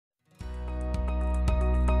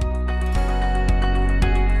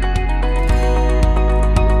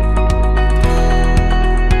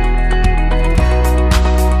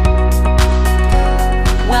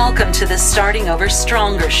Welcome to the Starting Over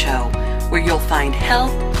Stronger show, where you'll find help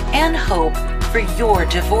and hope for your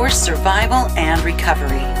divorce survival and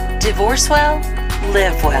recovery. Divorce well,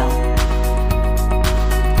 live well.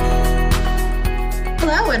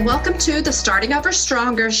 Hello, and welcome to the Starting Over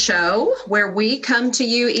Stronger show, where we come to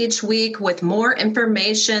you each week with more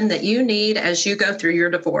information that you need as you go through your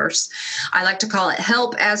divorce. I like to call it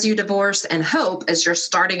help as you divorce and hope as you're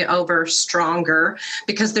starting over stronger,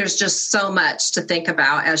 because there's just so much to think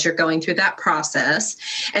about as you're going through that process.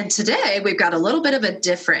 And today we've got a little bit of a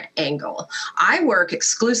different angle. I work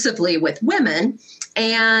exclusively with women,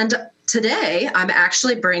 and today, I'm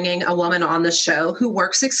actually bringing a woman on the show who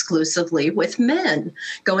works exclusively with men,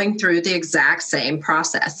 going through the exact same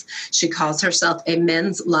process. She calls herself a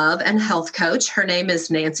men's love and health coach. Her name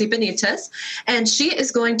is Nancy Benitez, and she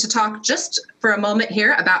is going to talk just for a moment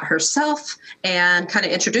here about herself and kind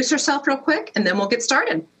of introduce herself real quick, and then we'll get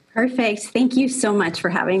started. Perfect. Thank you so much for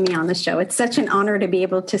having me on the show. It's such an honor to be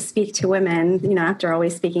able to speak to women, after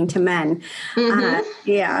always speaking to men.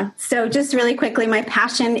 So just really quickly, my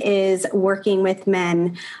passion is working with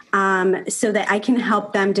men so that I can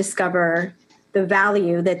help them discover the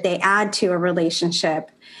value that they add to a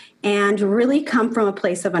relationship and really come from a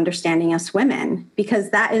place of understanding us women, because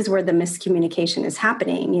that is where the miscommunication is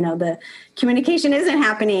happening. The communication isn't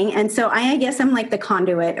happening. And so I guess I'm like the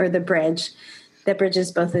conduit or the bridge that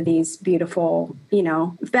bridges both of these beautiful,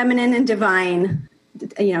 feminine and divine,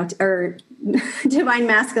 or divine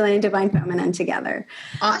masculine and divine feminine together.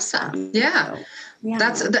 Awesome. Yeah.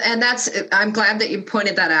 I'm glad that you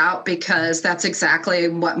pointed that out, because that's exactly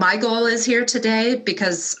what my goal is here today,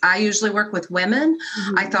 because I usually work with women.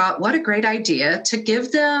 Mm-hmm. I thought, what a great idea to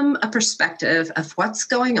give them a perspective of what's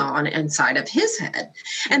going on inside of his head.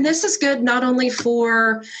 And this is good not only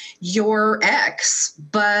for your ex,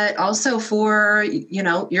 but also for,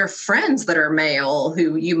 your friends that are male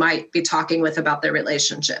who you might be talking with about their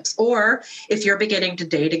relationships. Or if you're beginning to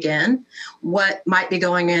date again, what might be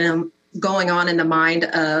going on in the mind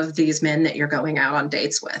of these men that you're going out on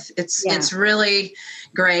dates with. It's really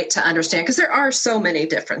great to understand, because there are so many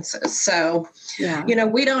differences. So,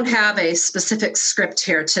 we don't have a specific script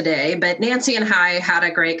here today, but Nancy and I had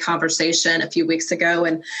a great conversation a few weeks ago,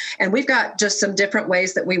 and we've got just some different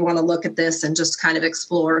ways that we want to look at this and just kind of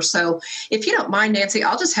explore. So if you don't mind, Nancy,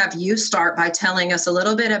 I'll just have you start by telling us a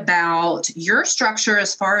little bit about your structure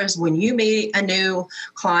as far as when you meet a new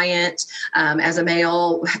client as a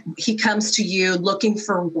male, he comes to you looking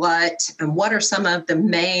for what, and what are some of the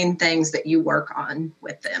main things that you work on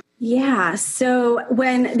with them? Yeah. So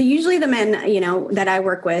usually the men, that I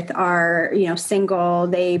work with are, single,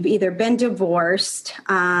 they've either been divorced,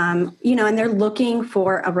 and they're looking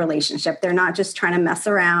for a relationship. They're not just trying to mess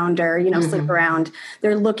around or, sleep around.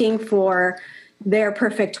 They're looking for their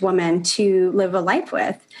perfect woman to live a life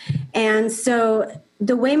with. And so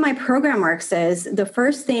the way my program works is the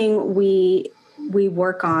first thing we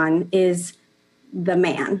work on is the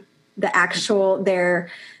man, the actual, their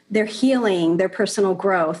healing, their personal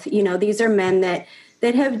growth. These are men that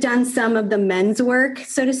have done some of the men's work,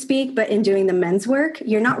 so to speak, but in doing the men's work,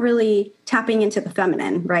 you're not really tapping into the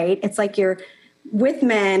feminine, right? It's like you're with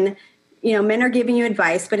men, men are giving you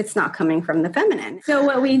advice, but it's not coming from the feminine. So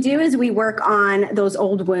what we do is we work on those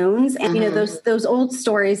old wounds and, those old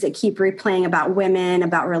stories that keep replaying about women,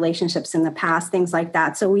 about relationships in the past, things like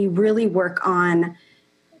that. So we really work on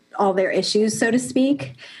all their issues, so to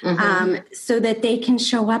speak, so that they can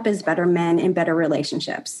show up as better men in better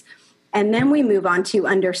relationships. And then we move on to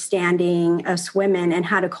understanding us women and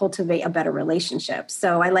how to cultivate a better relationship.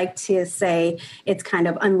 So I like to say it's kind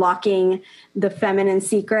of unlocking the feminine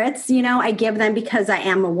secrets. I give them, because I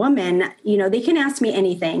am a woman, they can ask me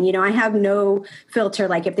anything. I have no filter.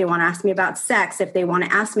 Like if they want to ask me about sex, if they want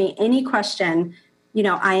to ask me any question,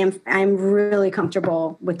 I'm really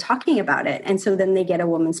comfortable with talking about it. And so then they get a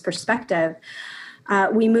woman's perspective.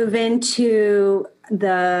 We move into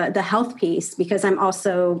the health piece, because I'm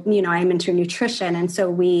also, I'm into nutrition. And so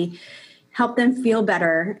we help them feel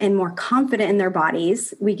better and more confident in their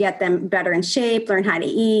bodies. We get them better in shape, learn how to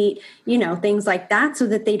eat, things like that, so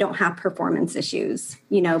that they don't have performance issues,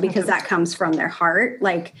 because that comes from their heart,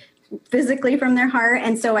 like physically from their heart.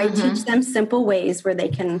 And so I teach them simple ways where they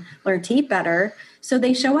can learn to eat better, so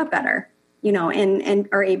they show up better, and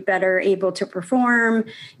are better able to perform,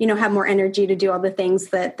 have more energy to do all the things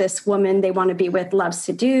that this woman they want to be with loves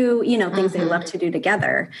to do, things they love to do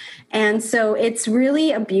together. And so it's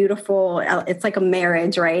really a beautiful, it's like a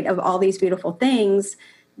marriage, right, of all these beautiful things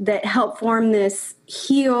that help form this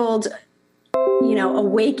healed,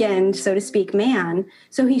 awakened, so to speak, man.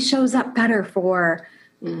 So he shows up better for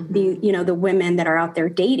the women that are out there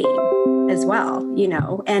dating as well,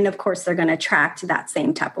 and of course they're going to attract that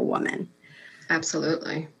same type of woman.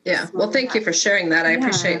 Absolutely. Yeah. Well, thank you for sharing that. I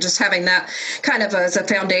appreciate just having that kind of as a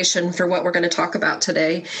foundation for what we're going to talk about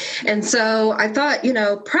today. And so I thought,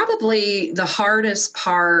 probably the hardest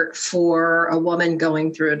part for a woman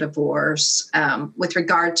going through a divorce with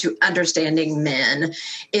regard to understanding men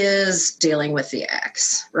is dealing with the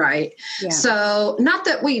ex, right? Yeah. So not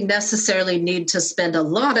that we necessarily need to spend a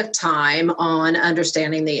lot of time on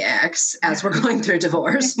understanding the ex as we're going through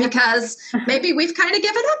divorce, because maybe we've kind of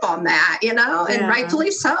given up on that, and rightfully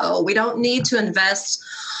so. We don't need to invest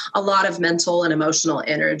a lot of mental and emotional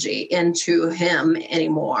energy into him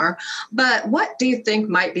anymore. But what do you think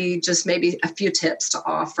might be just maybe a few tips to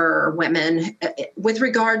offer women with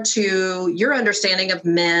regard to your understanding of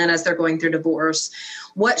men as they're going through divorce,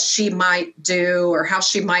 what she might do or how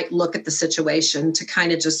she might look at the situation to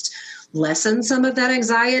kind of just lessen some of that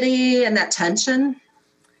anxiety and that tension?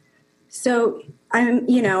 So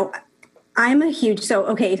I'm a huge,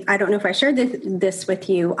 I don't know if I shared this with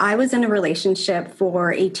you. I was in a relationship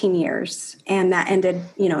for 18 years and that ended,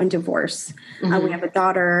 in divorce. Mm-hmm. We have a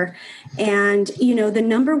daughter. And, the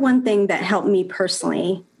number one thing that helped me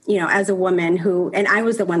personally, as a woman and I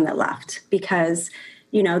was the one that left because,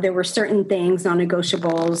 there were certain things,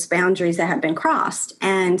 non-negotiables, boundaries that had been crossed.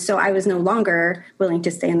 And so I was no longer willing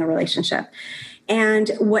to stay in the relationship. And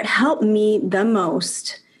what helped me the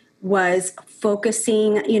most was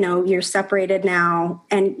focusing, you're separated now,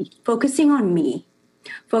 and focusing on me,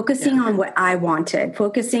 focusing on what I wanted,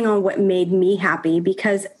 focusing on what made me happy,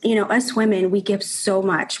 because, us women, we give so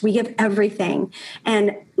much, we give everything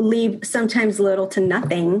and leave sometimes little to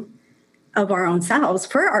nothing of our own selves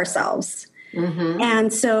for ourselves. Mm-hmm.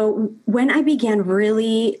 And so when I began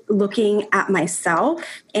really looking at myself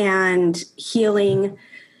and healing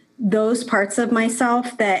those parts of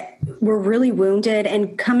myself that were really wounded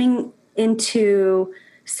and coming into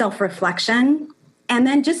self-reflection and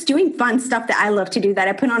then just doing fun stuff that I love to do that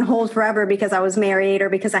I put on hold forever because I was married or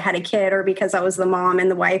because I had a kid or because I was the mom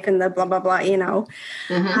and the wife and the blah, blah, blah,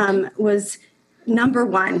 was number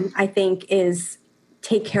one, I think, is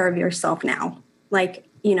take care of yourself now. Like,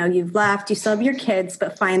 you've left, you still have your kids,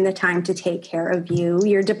 but find the time to take care of you.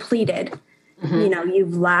 You're depleted. Mm-hmm.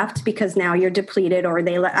 You've left because now you're depleted or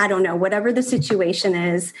I don't know, whatever the situation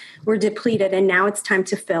is, we're depleted. And now it's time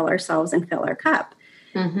to fill ourselves and fill our cup,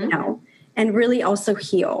 and really also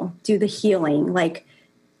heal, do the healing. Like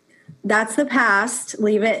that's the past,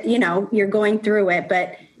 leave it, you're going through it,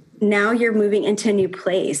 but now you're moving into a new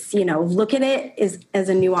place, look at it as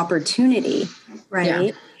a new opportunity, right?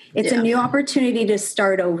 Yeah. It's a new opportunity to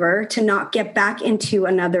start over, to not get back into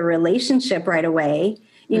another relationship right away.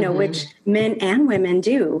 Which men and women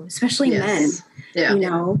do, especially men.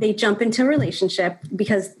 Yeah. They jump into a relationship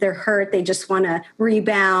because they're hurt. They just want to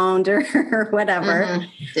rebound or whatever. Mm-hmm.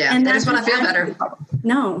 Yeah, and they just want to feel better.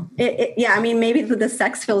 No. Maybe the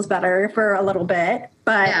sex feels better for a little bit.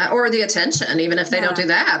 But or the attention, even if they don't do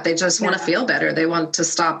that. They just want to feel better. They want to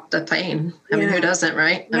stop the pain. I mean, who doesn't,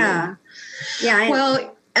 right?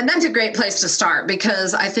 And that's a great place to start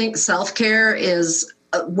because I think self-care is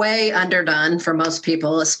way underdone for most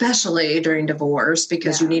people, especially during divorce,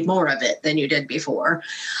 because you need more of it than you did before.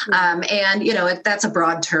 And, that's a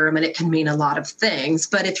broad term and it can mean a lot of things.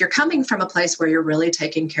 But if you're coming from a place where you're really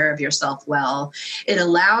taking care of yourself well, it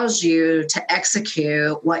allows you to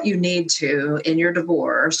execute what you need to in your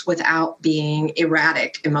divorce without being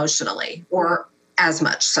erratic emotionally or as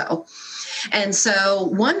much so. And so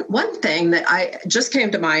one thing that I just came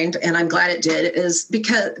to mind, and I'm glad it did, is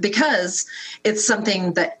because it's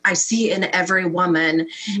something that I see in every woman.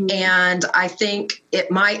 Mm-hmm. And I think it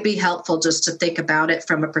might be helpful just to think about it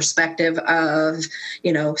from a perspective of,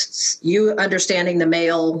 you understanding the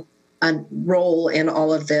male role in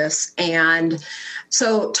all of this. And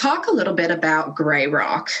so talk a little bit about gray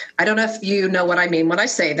rock. I don't know if you know what I mean when I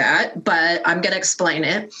say that, but I'm going to explain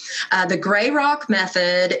it. The gray rock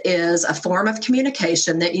method is a form of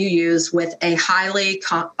communication that you use with a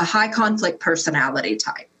high conflict personality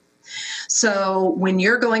type. So when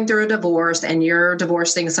you're going through a divorce and you're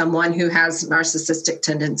divorcing someone who has narcissistic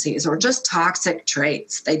tendencies or just toxic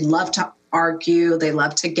traits, they love to argue, they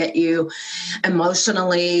love to get you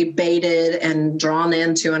emotionally baited and drawn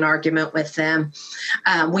into an argument with them.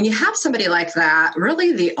 When you have somebody like that,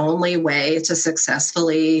 really the only way to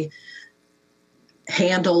successfully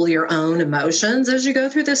handle your own emotions as you go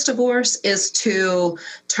through this divorce is to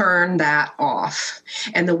turn that off.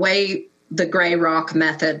 And the way the gray rock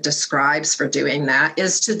method describes for doing that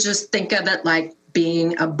is to just think of it like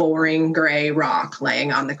being a boring gray rock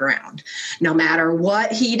laying on the ground. No matter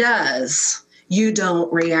what he does, You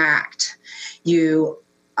don't react. You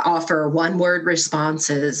offer one-word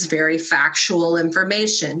responses, very factual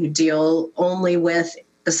information. You deal only with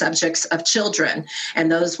the subjects of children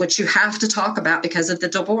and those which you have to talk about because of the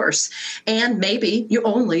divorce. And maybe you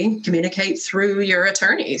only communicate through your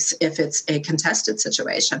attorneys if it's a contested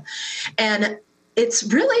situation. And it's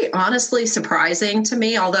really honestly surprising to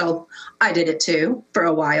me, although I did it too for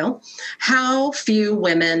a while, how few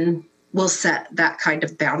women will set that kind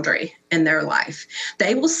of boundary in their life.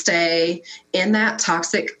 They will stay in that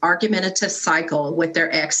toxic argumentative cycle with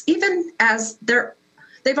their ex, even as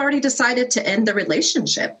they've already decided to end the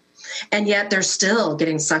relationship. And yet they're still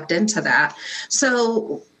getting sucked into that.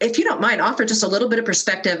 So if you don't mind, offer just a little bit of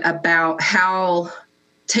perspective about how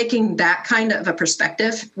taking that kind of a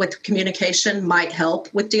perspective with communication might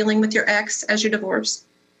help with dealing with your ex as you divorce.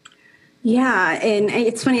 Yeah. And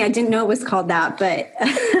it's funny, I didn't know it was called that, but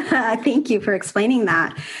thank you for explaining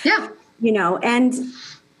that. Yeah. And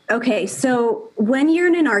okay, so when you're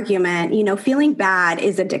in an argument, feeling bad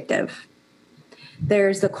is addictive.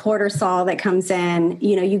 There's the cortisol that comes in,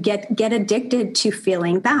 you get addicted to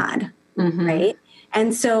feeling bad, right?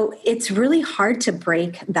 And so it's really hard to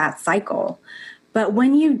break that cycle. But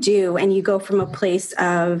when you do, and you go from a place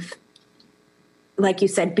of, like you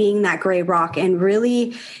said, being that gray rock, and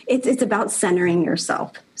really it's about centering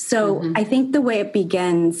yourself. So I think the way it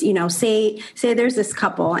begins, say there's this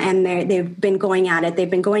couple and they've been going at it. They've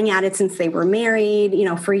been going at it since they were married,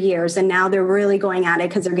 for years. And now they're really going at it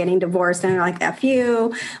because they're getting divorced and they're like, F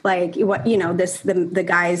you, like what, the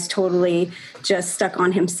guy's totally just stuck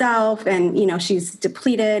on himself and, she's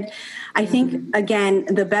depleted. I think, again,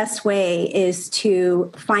 the best way is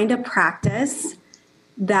to find a practice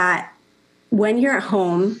that when you're at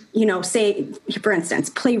home, say, for instance,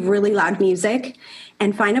 play really loud music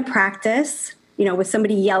and find a practice, with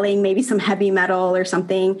somebody yelling, maybe some heavy metal or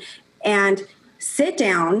something, and sit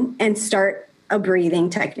down and start a breathing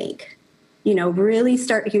technique. Really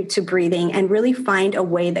start to breathing and really find a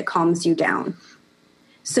way that calms you down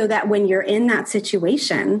so that when you're in that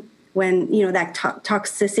situation, when, that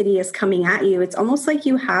toxicity is coming at you, it's almost like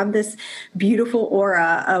you have this beautiful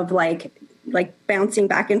aura of like bouncing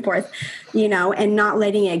back and forth, and not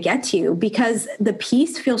letting it get to you, because the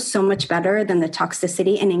peace feels so much better than the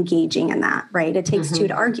toxicity and engaging in that, right? It takes two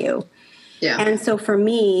to argue. Yeah. And so for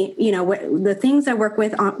me, the things I work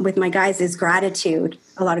with my guys is gratitude,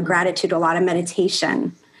 a lot of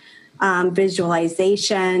meditation,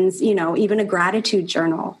 visualizations, even a gratitude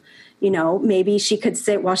journal. Maybe she could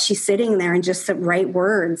sit while she's sitting there and just write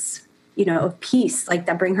words, of peace, like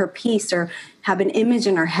that bring her peace, or have an image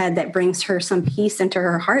in her head that brings her some peace into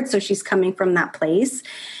her heart. So she's coming from that place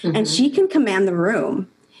and she can command the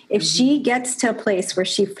room. If she gets to a place where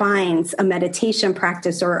she finds a meditation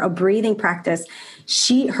practice or a breathing practice,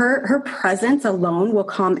 her presence alone will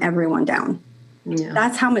calm everyone down. Yeah.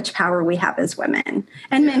 That's how much power we have as women,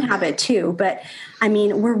 and men have it too. But I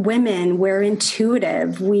mean, we're women, we're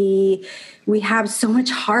intuitive. We have so much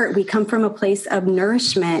heart. We come from a place of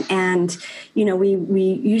nourishment, and,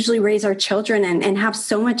 we usually raise our children and have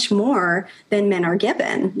so much more than men are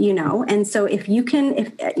given, And so if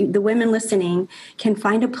the women listening can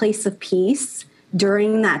find a place of peace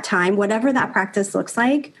during that time, whatever that practice looks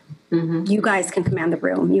like, you guys can command the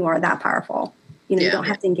room. You are that powerful. You don't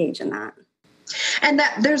have to engage in that. And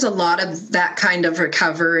that there's a lot of that kind of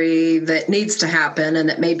recovery that needs to happen, and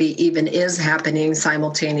that maybe even is happening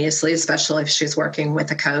simultaneously, especially if she's working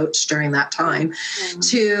with a coach during that time,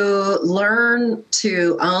 to learn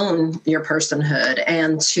to own your personhood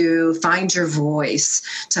and to find your voice,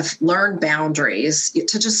 to learn boundaries,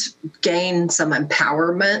 to just gain some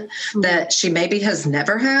empowerment that she maybe has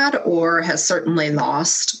never had or has certainly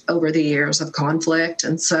lost over the years of conflict.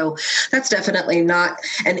 And so that's definitely not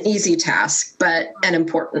an easy task, but an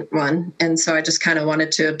important one. And so I just kind of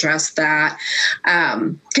wanted to address that.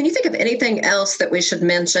 Can you think of anything else that we should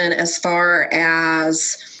mention as far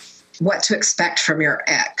as what to expect from your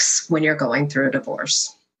ex when you're going through a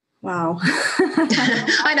divorce? Wow.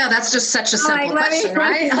 I know that's just such a simple question,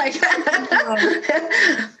 right?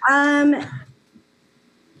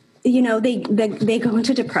 They go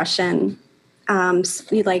into depression.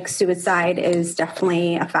 Suicide is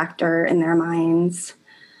definitely a factor in their minds.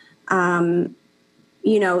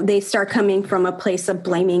 They start coming from a place of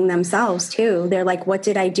blaming themselves too. They're like, what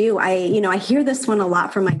did I do? I hear this one a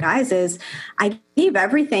lot from my guys is I gave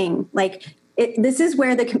everything. This is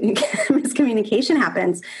where the miscommunication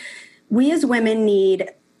happens. We as women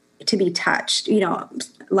need to be touched, we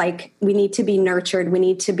need to be nurtured. We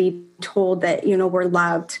need to be told that, we're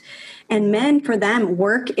loved. And men, for them,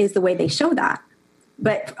 work is the way they show that.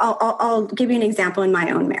 but I'll give you an example in my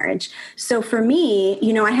own marriage. So for me,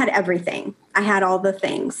 I had everything. I had all the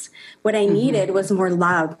things. What I needed was more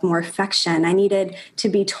love, more affection. I needed to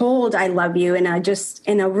be told I love you in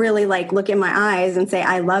a really like look in my eyes and say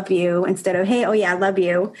I love you instead of, hey, oh yeah, I love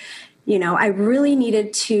you. I really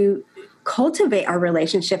needed to cultivate our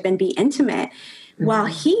relationship and be intimate while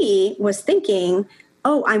he was thinking,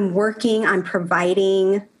 oh, I'm working, I'm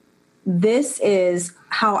providing. This is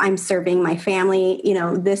how I'm serving my family.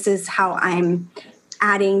 This is how I'm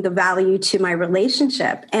adding the value to my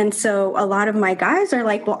relationship. And so a lot of my guys are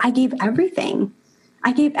like, well, I gave everything.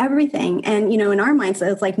 And, in our minds,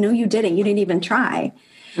 it's like, no, you didn't. You didn't even try.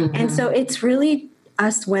 And so it's really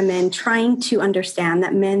us women trying to understand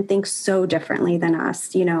that men think so differently than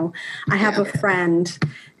us. I have a friend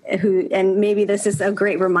who, and maybe this is a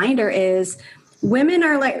great reminder, is women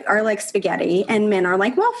are like spaghetti and men are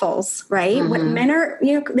like waffles, right? When men are,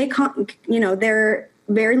 they're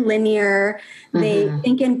very linear. They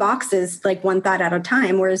think in boxes, like one thought at a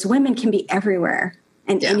time, whereas women can be everywhere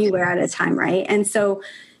and anywhere at a time, right? And so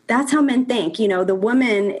that's how men think. The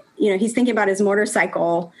woman, he's thinking about his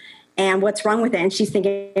motorcycle and what's wrong with it. And she's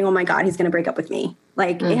thinking, oh my God, he's going to break up with me.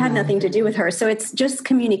 Like it had nothing to do with her. So it's just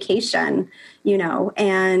communication,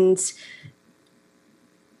 and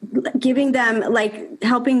giving them, like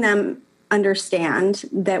helping them understand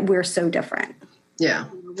that we're so different. Yeah,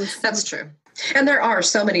 that's true. And there are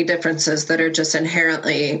so many differences that are just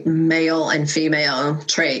inherently male and female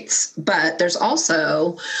traits, but there's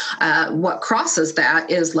also what crosses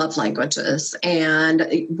that is love languages.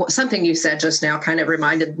 And something you said just now kind of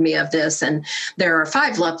reminded me of this. And there are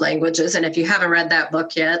 5 love languages. And if you haven't read that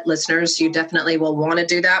book yet, listeners, you definitely will want to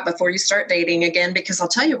do that before you start dating again, because I'll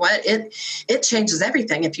tell you what, it changes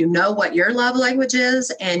everything. If you know what your love language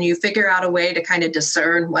is and you figure out a way to kind of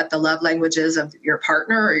discern what the love language is of your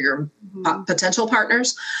partner or your potential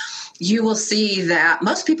partners, you will see that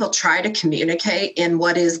most people try to communicate in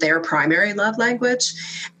what is their primary love language,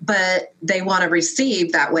 but they want to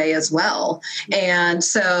receive that way as well. And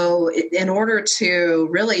so in order to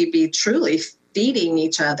really be truly feeding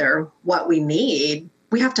each other what we need,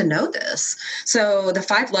 we have to know this. So the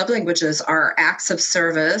 5 love languages are acts of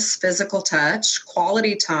service, physical touch,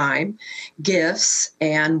 quality time, gifts,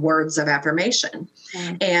 and words of affirmation.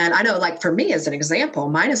 And I know, like for me, as an example,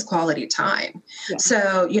 mine is quality time. Yeah.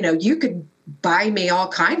 So, you could buy me all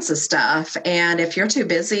kinds of stuff. And if you're too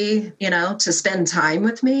busy, to spend time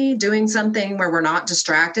with me doing something where we're not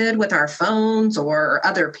distracted with our phones or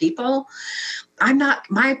other people, I'm not,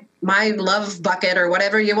 my love bucket or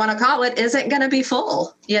whatever you want to call it isn't going to be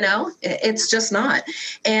full. It's just not.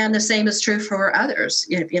 And the same is true for others.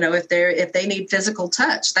 If they need physical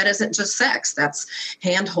touch, that isn't just sex. That's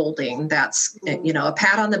hand holding. That's, a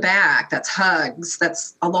pat on the back. That's hugs.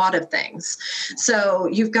 That's a lot of things. So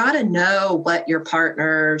you've got to know what your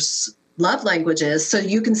partner's love languages so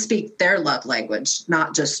you can speak their love language,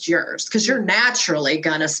 not just yours, because you're naturally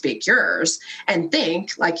going to speak yours and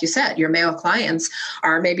think, like you said, your male clients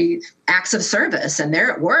are maybe acts of service and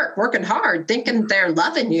they're at work working hard, thinking they're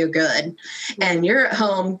loving you good. And you're at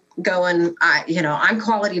home going, I'm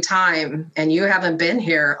quality time and you haven't been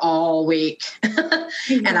here all week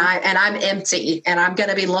and I'm empty and I'm going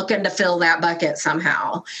to be looking to fill that bucket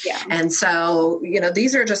somehow. Yeah. And so,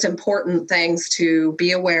 these are just important things to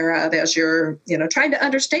be aware of as you're, trying to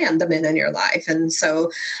understand the men in your life. And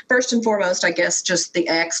so first and foremost, I guess just the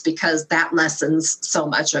X, because that lessens so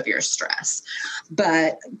much of your stress.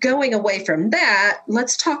 But going away from that,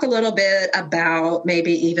 let's talk a little bit about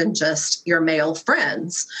maybe even just your male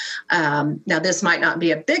friends. Now, this might not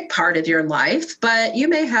be a big part of your life, but you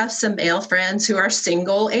may have some male friends who are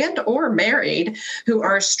single and or married who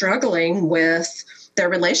are struggling with their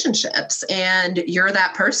relationships, and you're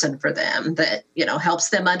that person for them that, helps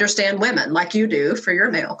them understand women like you do for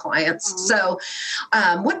your male clients. Mm-hmm. So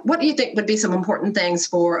what do you think would be some important things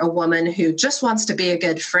for a woman who just wants to be a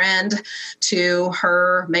good friend to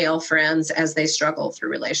her male friends as they struggle through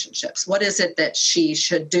relationships? What is it that she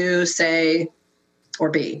should do, say, or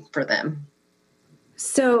be for them?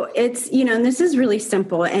 So it's, and this is really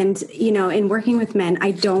simple. And, in working with men,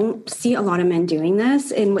 I don't see a lot of men doing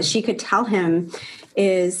this. And what she could tell him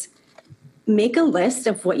is make a list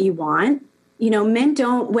of what you want. Men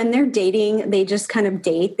don't, when they're dating, they just kind of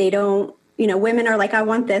date. They don't, women are like, I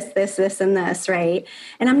want this, this, this, and this, right?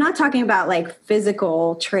 And I'm not talking about like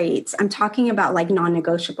physical traits. I'm talking about like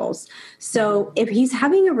non-negotiables. So if he's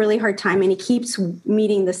having a really hard time and he keeps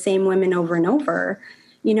meeting the same women over and over,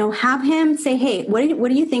 have him say, hey, what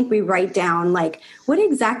do you think we write down? Like, what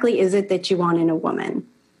exactly is it that you want in a woman?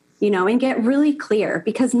 And get really clear,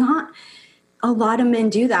 because a lot of men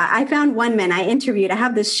do that. I found one man I interviewed. I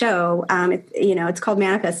have this show, it's called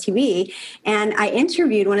Manifest TV. And I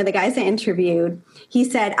interviewed one of the guys I interviewed. He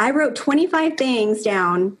said, I wrote 25 things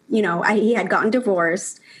down. He had gotten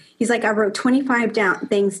divorced. He's like, I wrote 25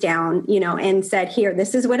 things down, and said, here,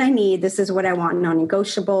 this is what I need. This is what I want.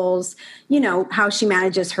 Non-negotiables, how she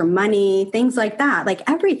manages her money, things like that, like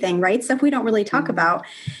everything, right? Stuff we don't really talk about.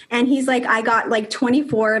 And he's like, I got like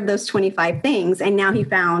 24 of those 25 things. And now he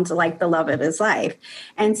found like the love of his life.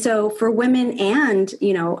 And so for women and,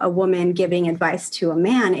 a woman giving advice to a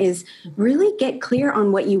man is really get clear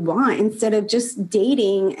on what you want instead of just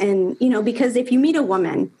dating. And, because if you meet a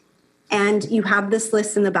woman and you have this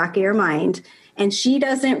list in the back of your mind, and she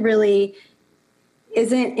isn't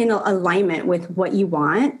in alignment with what you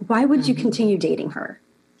want, why would you continue dating her?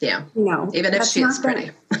 Yeah. Even if she is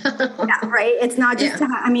pretty. Yeah, right. It's not just,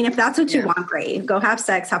 if that's what you want, great. Go have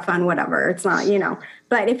sex, have fun, whatever. It's not,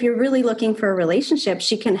 but if you're really looking for a relationship,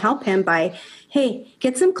 she can help him by, hey,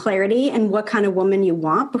 get some clarity in what kind of woman you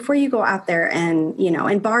want before you go out there and,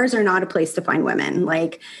 and bars are not a place to find women.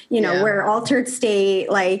 Like, we're altered state,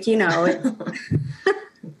 like, Yeah.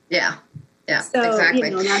 Yeah, so,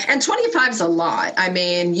 exactly. And 25 is a lot. I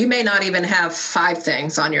mean, you may not even have 5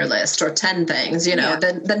 things on your list or 10 things,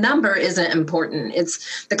 the number isn't important.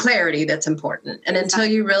 It's the clarity that's important. And until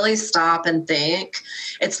you really stop and think,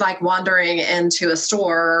 it's like wandering into a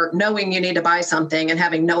store, knowing you need to buy something and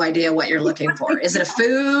having no idea what you're looking for. Is it a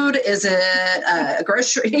food? Is it a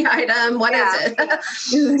grocery item? What is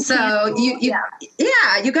it? So you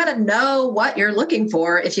got to know what you're looking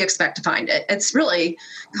for if you expect to find it. It's really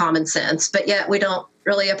common sense, but yet we don't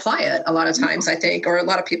really apply it a lot of times, I think, or a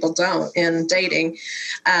lot of people don't in dating.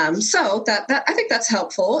 So that I think that's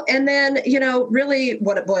helpful. And then, really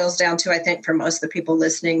what it boils down to, I think, for most of the people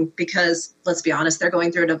listening, because let's be honest, they're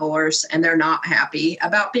going through a divorce and they're not happy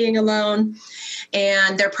about being alone.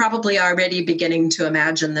 And they're probably already beginning to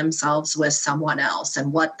imagine themselves with someone else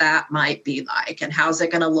and what that might be like and how's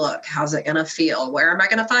it going to look? How's it going to feel? Where am I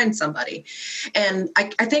going to find somebody? And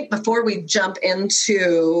I think before we jump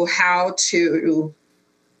into how to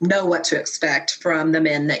know what to expect from the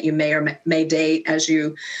men that you may or may date as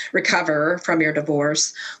you recover from your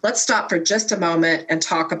divorce, let's stop for just a moment and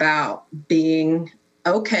talk about being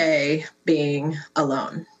okay being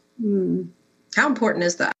alone. How important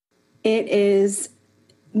is that? It is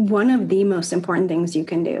one of the most important things you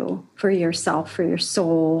can do for yourself, for your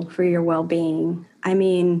soul, for your well-being. I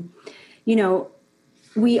mean,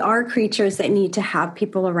 we are creatures that need to have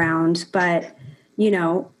people around, but,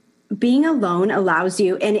 being alone allows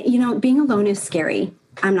you, and, being alone is scary.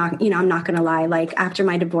 I'm not going to lie. Like after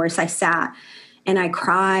my divorce, I sat and I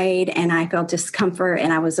cried and I felt discomfort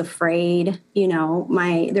and I was afraid.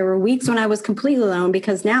 There were weeks when I was completely alone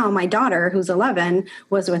because now my daughter, who's 11,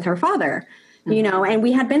 was with her father, and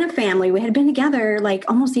we had been a family. We had been together like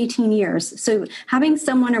almost 18 years. So having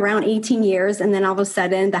someone around 18 years and then all of a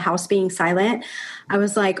sudden the house being silent, I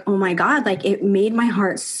was like, oh my God, like it made my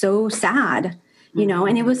heart so sad,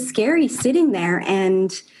 and it was scary sitting there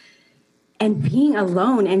and being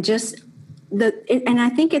alone and just and I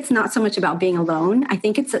think it's not so much about being alone. I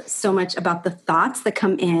think it's so much about the thoughts that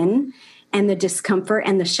come in and the discomfort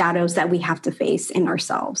and the shadows that we have to face in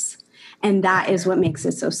ourselves. And that is what makes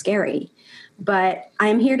it so scary. But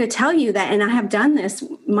I'm here to tell you that, and I have done this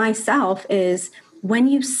myself, is when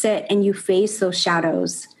you sit and you face those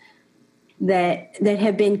shadows that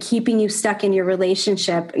have been keeping you stuck in your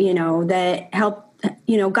relationship, that help,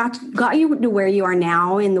 got you to where you are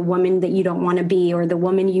now and the woman that you don't want to be or the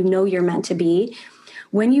woman you're meant to be.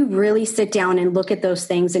 When you really sit down and look at those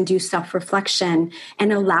things and do self-reflection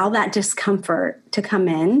and allow that discomfort to come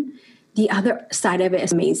in, the other side of it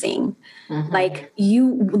is amazing. Mm-hmm. Like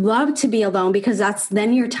you love to be alone because that's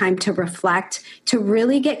then your time to reflect, to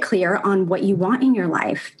really get clear on what you want in your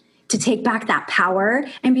life, to take back that power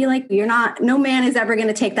and be like, no man is ever going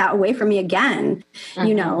to take that away from me again.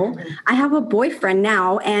 Mm-hmm. I have a boyfriend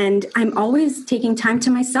now and I'm always taking time to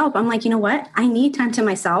myself. I'm like, you know what? I need time to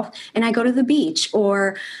myself. And I go to the beach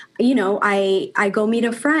or, I go meet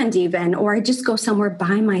a friend even, or I just go somewhere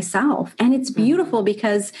by myself. And it's beautiful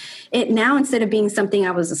because it now, instead of being something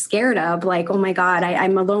I was scared of, like, oh my God,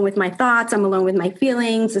 I'm alone with my thoughts. I'm alone with my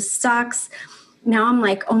feelings. This sucks. Now I'm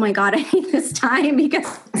like, oh my God, I need this time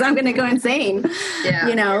because I'm going to go insane.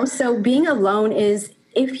 Yeah. So being alone is,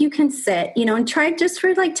 if you can sit, and try just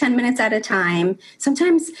for like 10 minutes at a time.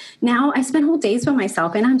 Sometimes now I spend whole days by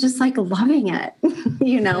myself and I'm just like loving it,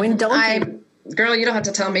 indulging. Girl, you don't have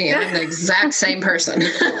to tell me. I'm the exact same person.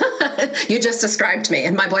 You just described me.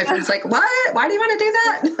 And my boyfriend's like, what? Why do you want to do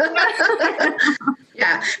that?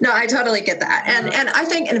 Yeah, no, I totally get that. And I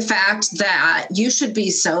think, in fact, that you should be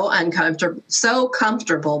so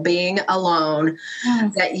comfortable being alone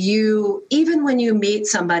that you, even when you meet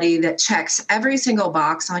somebody that checks every single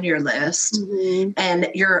box on your list and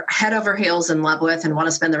you're head over heels in love with and want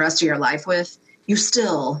to spend the rest of your life with, you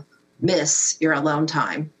still miss your alone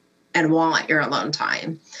time and want your alone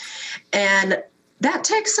time. And that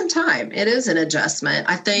takes some time. It is an adjustment.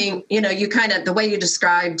 I think, you kind of, the way you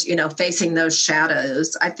described, facing those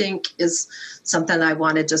shadows, I think is something I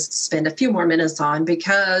want to just spend a few more minutes on,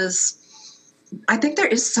 because I think there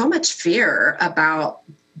is so much fear about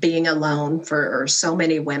being alone for so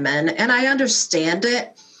many women. And I understand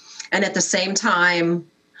it. And at the same time,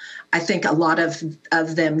 I think a lot of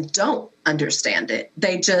them don't understand it.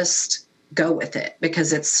 They just go with it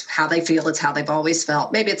because it's how they feel. It's how they've always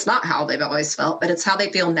felt. Maybe it's not how they've always felt, but it's how they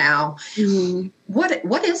feel now. Mm-hmm.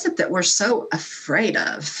 What is it that we're so afraid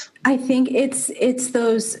of? I think it's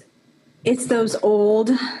the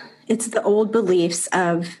old beliefs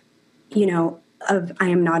of I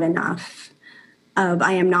am not enough, of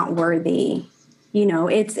I am not worthy.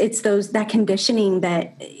 It's that conditioning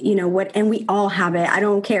that, and we all have it. I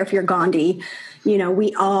don't care if you're Gandhi,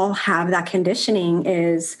 we all have that conditioning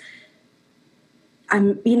is,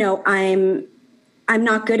 I'm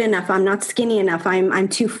not good enough. I'm not skinny enough. I'm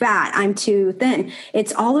too fat. I'm too thin.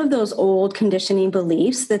 It's all of those old conditioning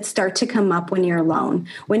beliefs that start to come up when you're alone.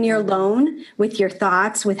 When you're alone with your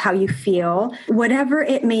thoughts, with how you feel, whatever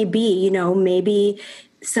it may be, maybe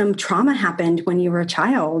some trauma happened when you were a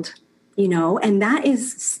child, and that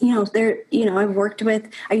is,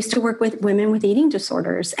 I used to work with women with eating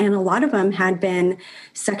disorders, and a lot of them had been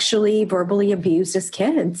sexually, verbally abused as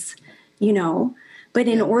kids, But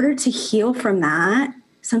in order to heal from that,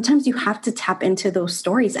 sometimes you have to tap into those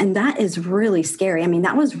stories. And that is really scary. I mean,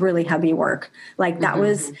 that was really heavy work.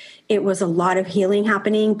 It was a lot of healing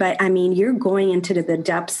happening. But I mean, you're going into the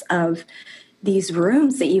depths of these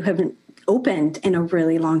rooms that you haven't opened in a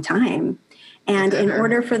really long time. And in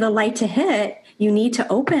order for the light to hit, you need to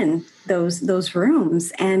open those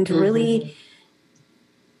rooms and really,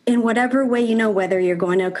 in whatever way, whether you're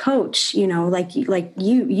going to a coach, like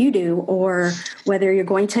you do, or whether you're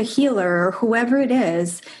going to a healer or whoever it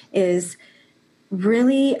is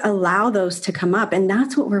really allow those to come up. And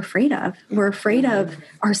that's what we're afraid of. We're afraid of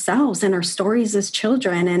ourselves and our stories as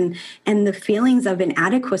children and the feelings of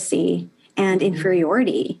inadequacy and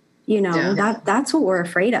inferiority, that's what we're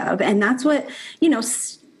afraid of. And that's what,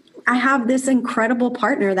 I have this incredible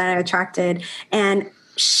partner that I attracted, and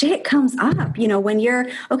shit comes up, when you're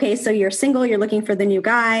so you're single, you're looking for the new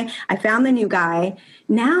guy. I found the new guy.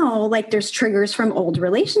 Now, there's triggers from old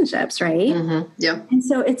relationships, right? Mm-hmm. Yeah. And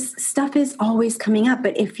so stuff is always coming up.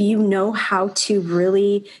 But if you know how to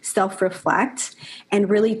really self-reflect and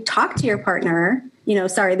really talk to your partner,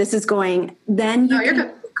 then you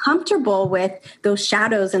can comfortable with those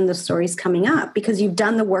shadows and the stories coming up because you've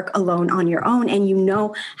done the work alone on your own and you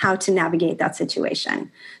know how to navigate that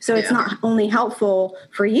situation. So it's not only helpful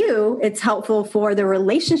for you, it's helpful for the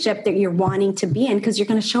relationship that you're wanting to be in, because you're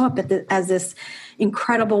going to show up as this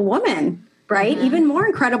incredible woman, right? Mm-hmm. Even more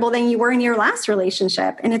incredible than you were in your last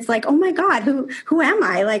relationship. And it's like, oh my God, who am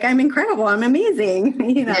I? I'm incredible. I'm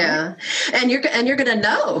amazing. Yeah. And you're going to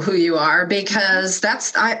know who you are, because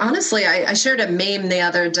I shared a meme the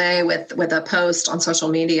other day with a post on social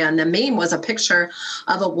media. And the meme was a picture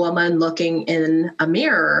of a woman looking in a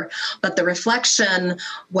mirror, but the reflection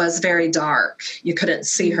was very dark. You couldn't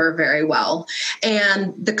see her very well.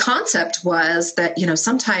 And the concept was that,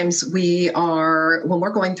 sometimes when we're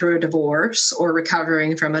going through a divorce or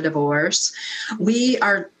recovering from a divorce, we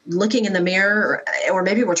are looking in the mirror, or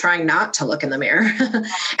maybe we're trying not to look in the mirror,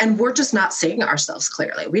 and we're just not seeing ourselves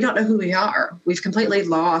clearly. We don't know who we are. We've completely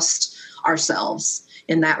lost ourselves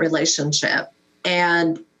in that relationship.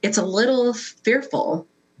 And it's a little fearful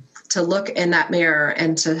to look in that mirror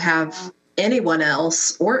and to have anyone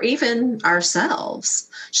else, or even ourselves,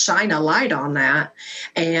 shine a light on that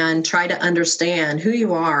and try to understand who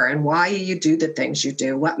you are and why you do the things you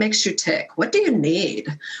do. What makes you tick? What do you need?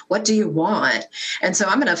 What do you want? And so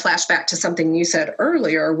I'm going to flash back to something you said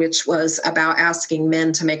earlier, which was about asking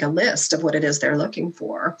men to make a list of what it is they're looking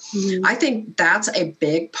for. Mm-hmm. I think that's a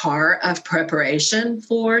big part of preparation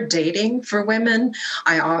for dating for women.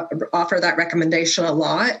 I offer that recommendation a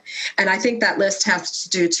lot. And I think that list has to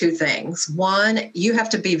do two things. One, you have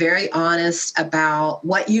to be very honest about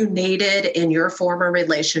what you needed in your former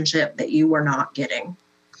relationship that you were not getting.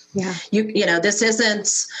 Yeah. This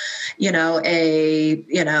isn't, a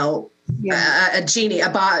genie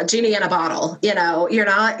in a bottle.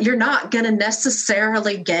 You're not going to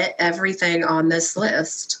necessarily get everything on this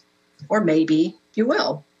list, or maybe, You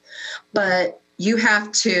will. But you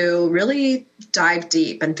have to really dive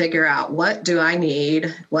deep and figure out, what do I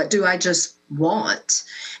need? What do I just want?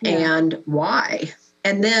 And why?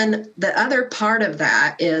 And then the other part of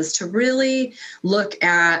that is to really look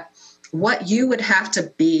at what you would have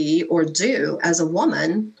to be or do as a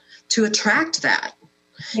woman to attract that.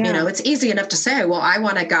 Yeah. It's easy enough to say, well, I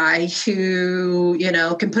want a guy who,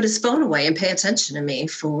 can put his phone away and pay attention to me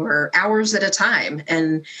for hours at a time,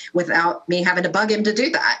 and without me having to bug him to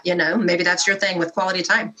do that. Maybe that's your thing with quality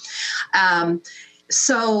time.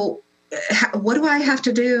 So what do I have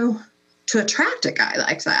to do to attract a guy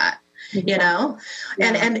like that?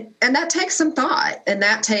 And that takes some thought, and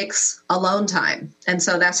that takes alone time. And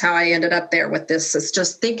so that's how I ended up there with this, is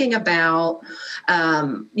just thinking about,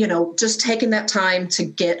 just taking that time to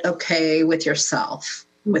get okay with yourself,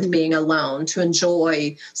 with being alone, to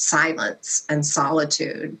enjoy silence and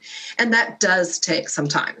solitude. And that does take some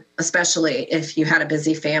time, especially if you had a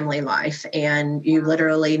busy family life and you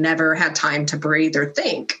literally never had time to breathe or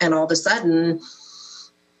think. And all of a sudden,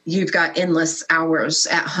 you've got endless hours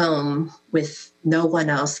at home with no one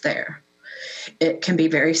else there. It can be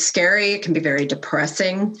very scary. It can be very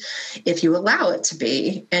depressing if you allow it to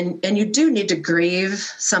be. And you do need to grieve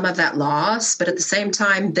some of that loss, but at the same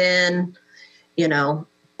time, then,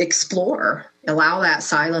 explore, allow that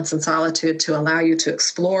silence and solitude to allow you to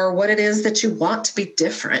explore what it is that you want to be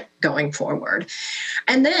different going forward.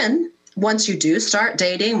 And then once you do start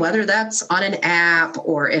dating, whether that's on an app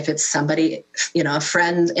or if it's somebody, a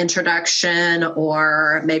friend introduction,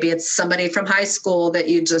 or maybe it's somebody from high school that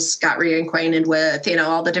you just got reacquainted with,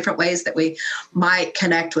 all the different ways that we might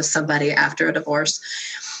connect with somebody after a divorce,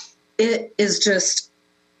 it is just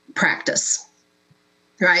practice,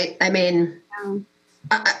 right? I mean,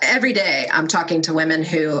 every day I'm talking to women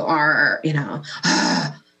who are,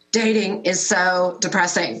 dating is so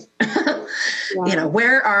depressing.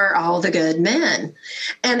 Where are all the good men?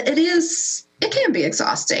 And it can be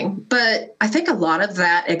exhausting, but I think a lot of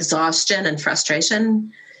that exhaustion and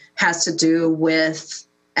frustration has to do with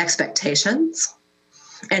expectations,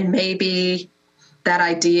 and maybe that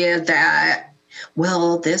idea that,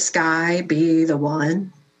 will this guy be the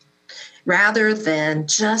one? Rather than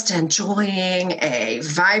just enjoying a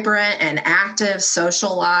vibrant and active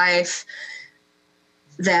social life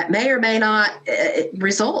that may or may not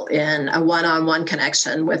result in a one-on-one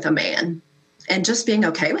connection with a man, and just being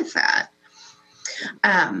okay with that.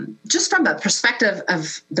 Just from a perspective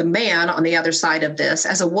of the man on the other side of this,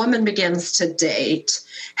 as a woman begins to date,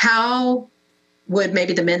 how would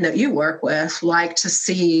maybe the men that you work with like to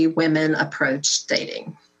see women approach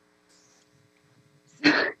dating?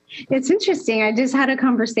 It's interesting. I just had a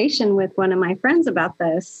conversation with one of my friends about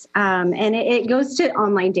this. And it goes to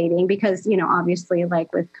online dating because, obviously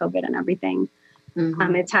like with COVID and everything,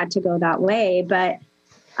 it's had to go that way. But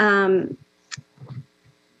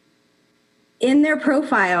in their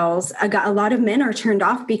profiles, a lot of men are turned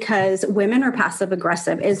off because women are passive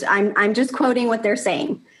aggressive. I'm just quoting what they're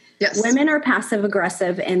saying. Yes. Women are passive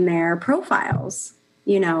aggressive in their profiles,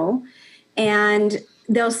 and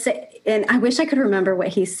they'll say, and I wish I could remember what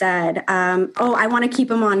he said. I want to keep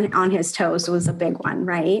him on his toes was a big one,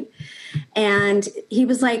 right? And he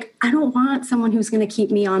was like, I don't want someone who's going to keep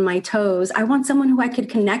me on my toes. I want someone who I could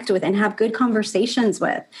connect with and have good conversations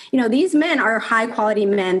with. These men are high quality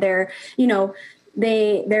men. They're,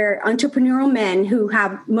 they're entrepreneurial men who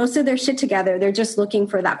have most of their shit together. They're just looking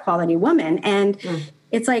for that quality woman. And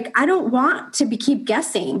it's like, I don't want to keep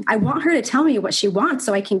guessing. I want her to tell me what she wants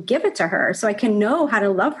so I can give it to her, so I can know how to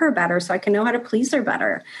love her better, so I can know how to please her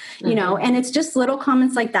better, and it's just little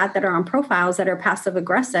comments like that are on profiles that are passive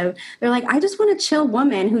aggressive. They're like, I just want a chill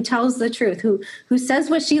woman who tells the truth, who says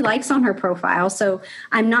what she likes on her profile. So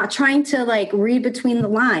I'm not trying to like read between the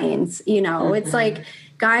lines, It's like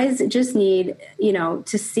guys just need,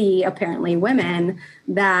 to see apparently women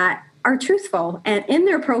that are truthful and in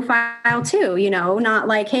their profile too, not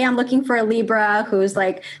like, hey, I'm looking for a Libra who's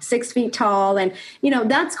like 6 feet tall. And,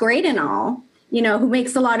 that's great and all, who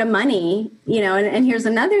makes a lot of money, and here's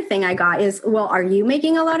another thing I got is, well, are you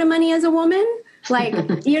making a lot of money as a woman? Like,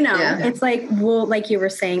 It's like, well, like you were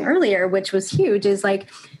saying earlier, which was huge, is like,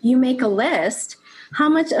 you make a list. How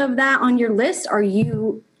much of that on your list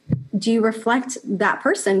do you reflect that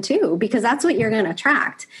person too? Because that's what you're going to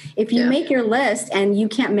attract. If you make your list and you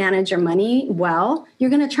can't manage your money well, you're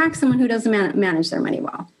going to attract someone who doesn't manage their money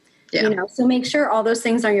well. Yeah. So make sure all those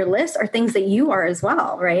things on your list are things that you are as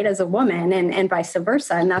well, right? As a woman and vice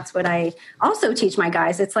versa. And that's what I also teach my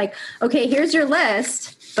guys. It's like, okay, here's your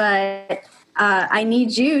list, but I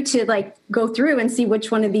need you to like go through and see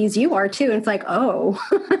which one of these you are too. And it's like, oh,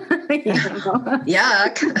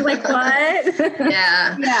 yuck. Like what?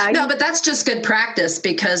 Yeah. No, but that's just good practice,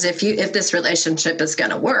 because if this relationship is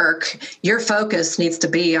going to work, your focus needs to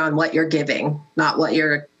be on what you're giving, not what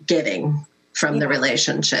you're getting from the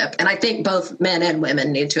relationship. And I think both men and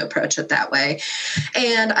women need to approach it that way.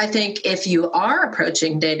 And I think if you are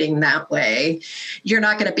approaching dating that way, you're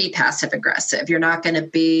not going to be passive aggressive. You're not going to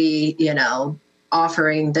be,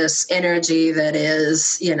 offering this energy that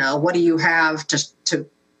is, what do you have to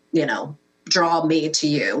draw me to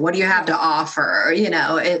you? What do you have to offer?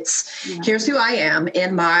 Here's who I am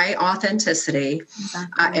in my authenticity.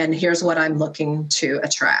 Exactly. And here's what I'm looking to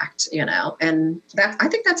attract, and I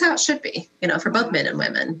think that's how it should be, for both men and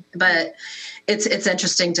women. But it's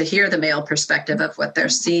interesting to hear the male perspective of what they're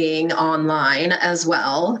seeing online as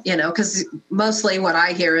well, because mostly what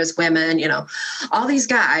I hear is women, all these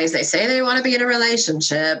guys, they say they want to be in a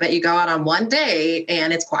relationship, but you go out on one date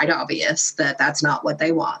and it's quite obvious that that's not what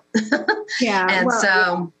they want. Yeah. And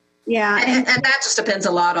and that just depends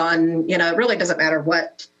a lot on, it really doesn't matter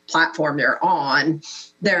what platform you're on.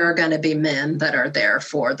 There are going to be men that are there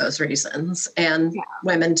for those reasons, and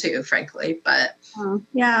women too, frankly. But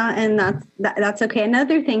and that's okay.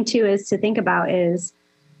 Another thing too is to think about is,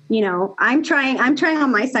 I'm trying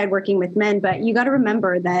on my side working with men, but you got to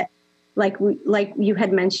remember that, like you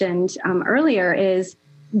had mentioned earlier, is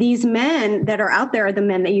these men that are out there are the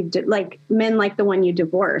men that men like the one you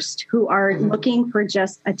divorced, who are looking for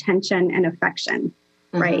just attention and affection,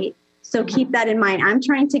 right? So keep that in mind. I'm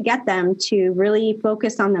trying to get them to really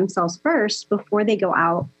focus on themselves first before they go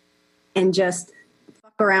out and just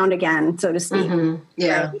fuck around again, so to speak.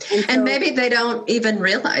 Yeah. Right? And maybe they don't even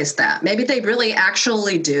realize that. Maybe they really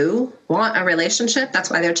actually do want a relationship. That's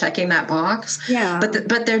why they're checking that box. Yeah.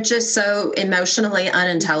 But they're just so emotionally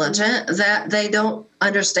unintelligent that they don't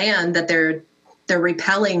understand that they're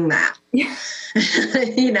repelling that.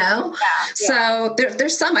 So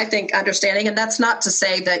there's some, I think, understanding, and that's not to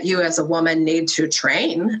say that you as a woman need to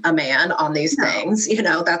train a man on these things.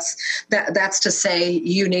 That's to say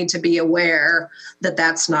you need to be aware that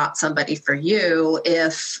that's not somebody for you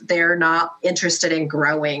if they're not interested in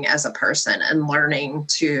growing as a person and learning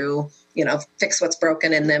to fix what's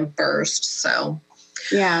broken in them first. So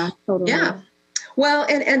totally. Well,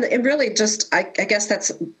 and really just, I guess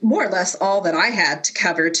that's more or less all that I had to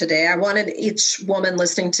cover today. I wanted each woman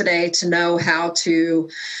listening today to know how to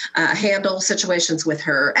handle situations with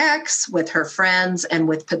her ex, with her friends, and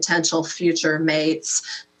with potential future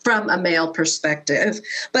mates from a male perspective.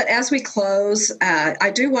 But as we close,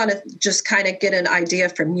 I do want to just kind of get an idea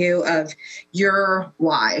from you of your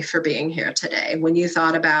why for being here today. When you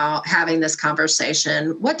thought about having this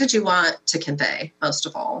conversation, what did you want to convey most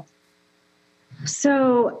of all?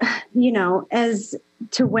 So, as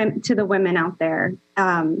to the women out there,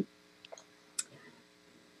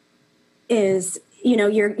 is,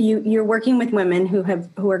 you're working with women who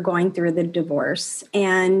are going through the divorce,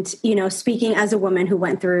 and, speaking as a woman who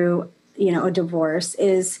went through, a divorce,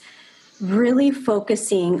 is really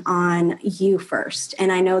focusing on you first.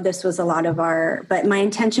 And I know this was a lot of but my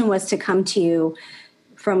intention was to come to you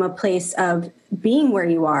from a place of being where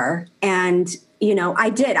you are. And I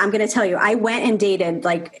did. I'm going to tell you, I went and dated,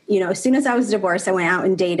 as soon as I was divorced, I went out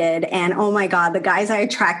and dated. And oh my God, the guys I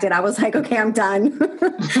attracted, I was like, okay, I'm done.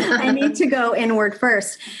 I need to go inward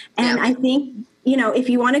first. And I think, if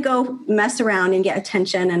you want to go mess around and get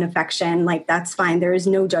attention and affection, that's fine. There is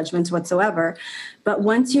no judgments whatsoever. But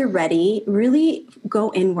once you're ready, really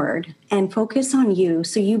go inward and focus on you,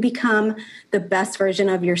 so you become the best version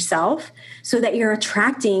of yourself, so that you're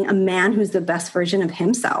attracting a man who's the best version of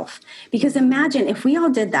himself. Because imagine if we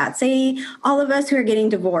all did that. Say all of us who are getting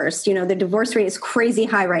divorced, the divorce rate is crazy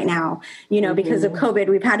high right now, because of COVID.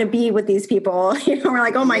 We've had to be with these people. We're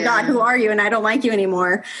like, oh my God, who are you? And I don't like you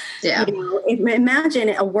anymore. Yeah. Imagine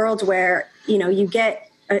a world where, you get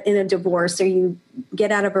in a divorce, or you get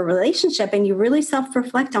out of a relationship and you really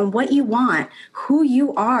self-reflect on what you want, who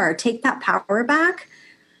you are, take that power back.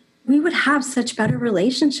 We would have such better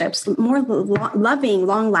relationships, more loving,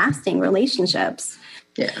 long-lasting relationships.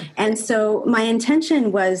 Yeah. And so my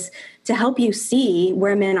intention was to help you see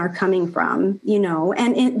where men are coming from,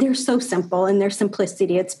 and they're so simple in their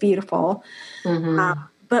simplicity. It's beautiful.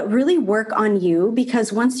 But really work on you,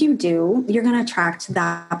 because once you do, you're going to attract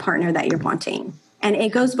that partner that you're wanting. And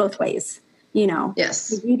it goes both ways,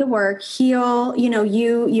 Yes. You do the work, heal,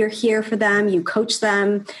 you're here for them, you coach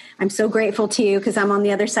them. I'm so grateful to you, because I'm on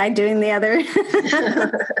the other side doing the other, and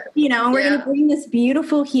we're going to bring this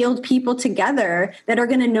beautiful, healed people together that are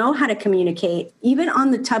going to know how to communicate, even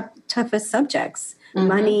on the toughest subjects.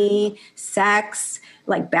 money, sex,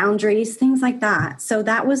 like boundaries, things like that. So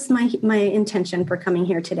that was my intention for coming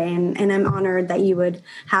here today. And I'm honored that you would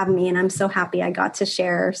have me. And I'm so happy I got to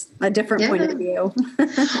share a different point of view.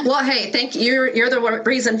 Well, hey, thank you. You're the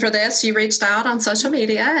reason for this. You reached out on social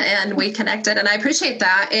media and we connected, and I appreciate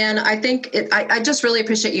that. And I think I just really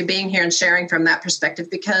appreciate you being here and sharing from that perspective,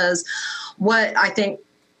 because what I think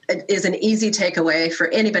is an easy takeaway for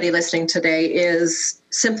anybody listening today is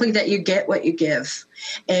simply that you get what you give.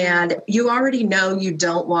 And you already know you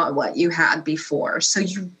don't want what you had before. So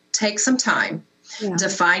you take some time,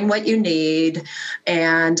 define what you need,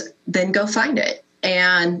 and then go find it.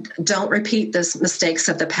 And don't repeat the mistakes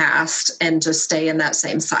of the past and just stay in that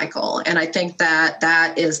same cycle. And I think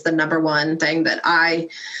that is the number one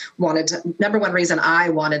reason I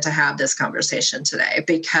wanted to have this conversation today,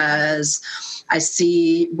 because I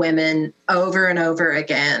see women over and over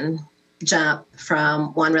again jump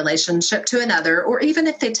from one relationship to another, or even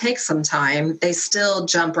if they take some time, they still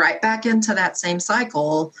jump right back into that same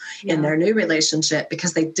cycle in their new relationship,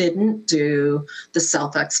 because they didn't do the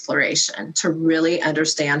self-exploration to really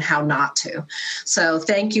understand how not to. So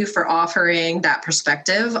thank you for offering that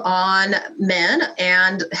perspective on men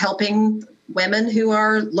and helping women who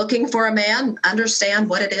are looking for a man understand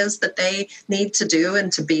what it is that they need to do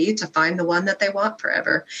and to be to find the one that they want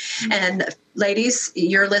forever. And ladies,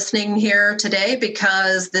 you're listening here today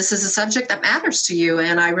because this is a subject that matters to you.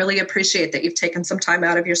 And I really appreciate that you've taken some time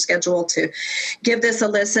out of your schedule to give this a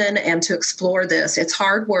listen and to explore this. It's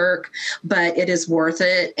hard work, but it is worth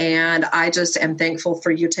it. And I just am thankful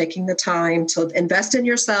for you taking the time to invest in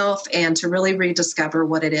yourself and to really rediscover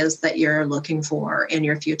what it is that you're looking for in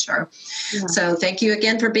your future. Yeah. So thank you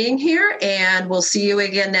again for being here. And we'll see you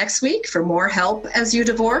again next week for more help as you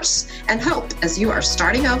divorce and hope as you are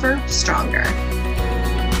starting over stronger.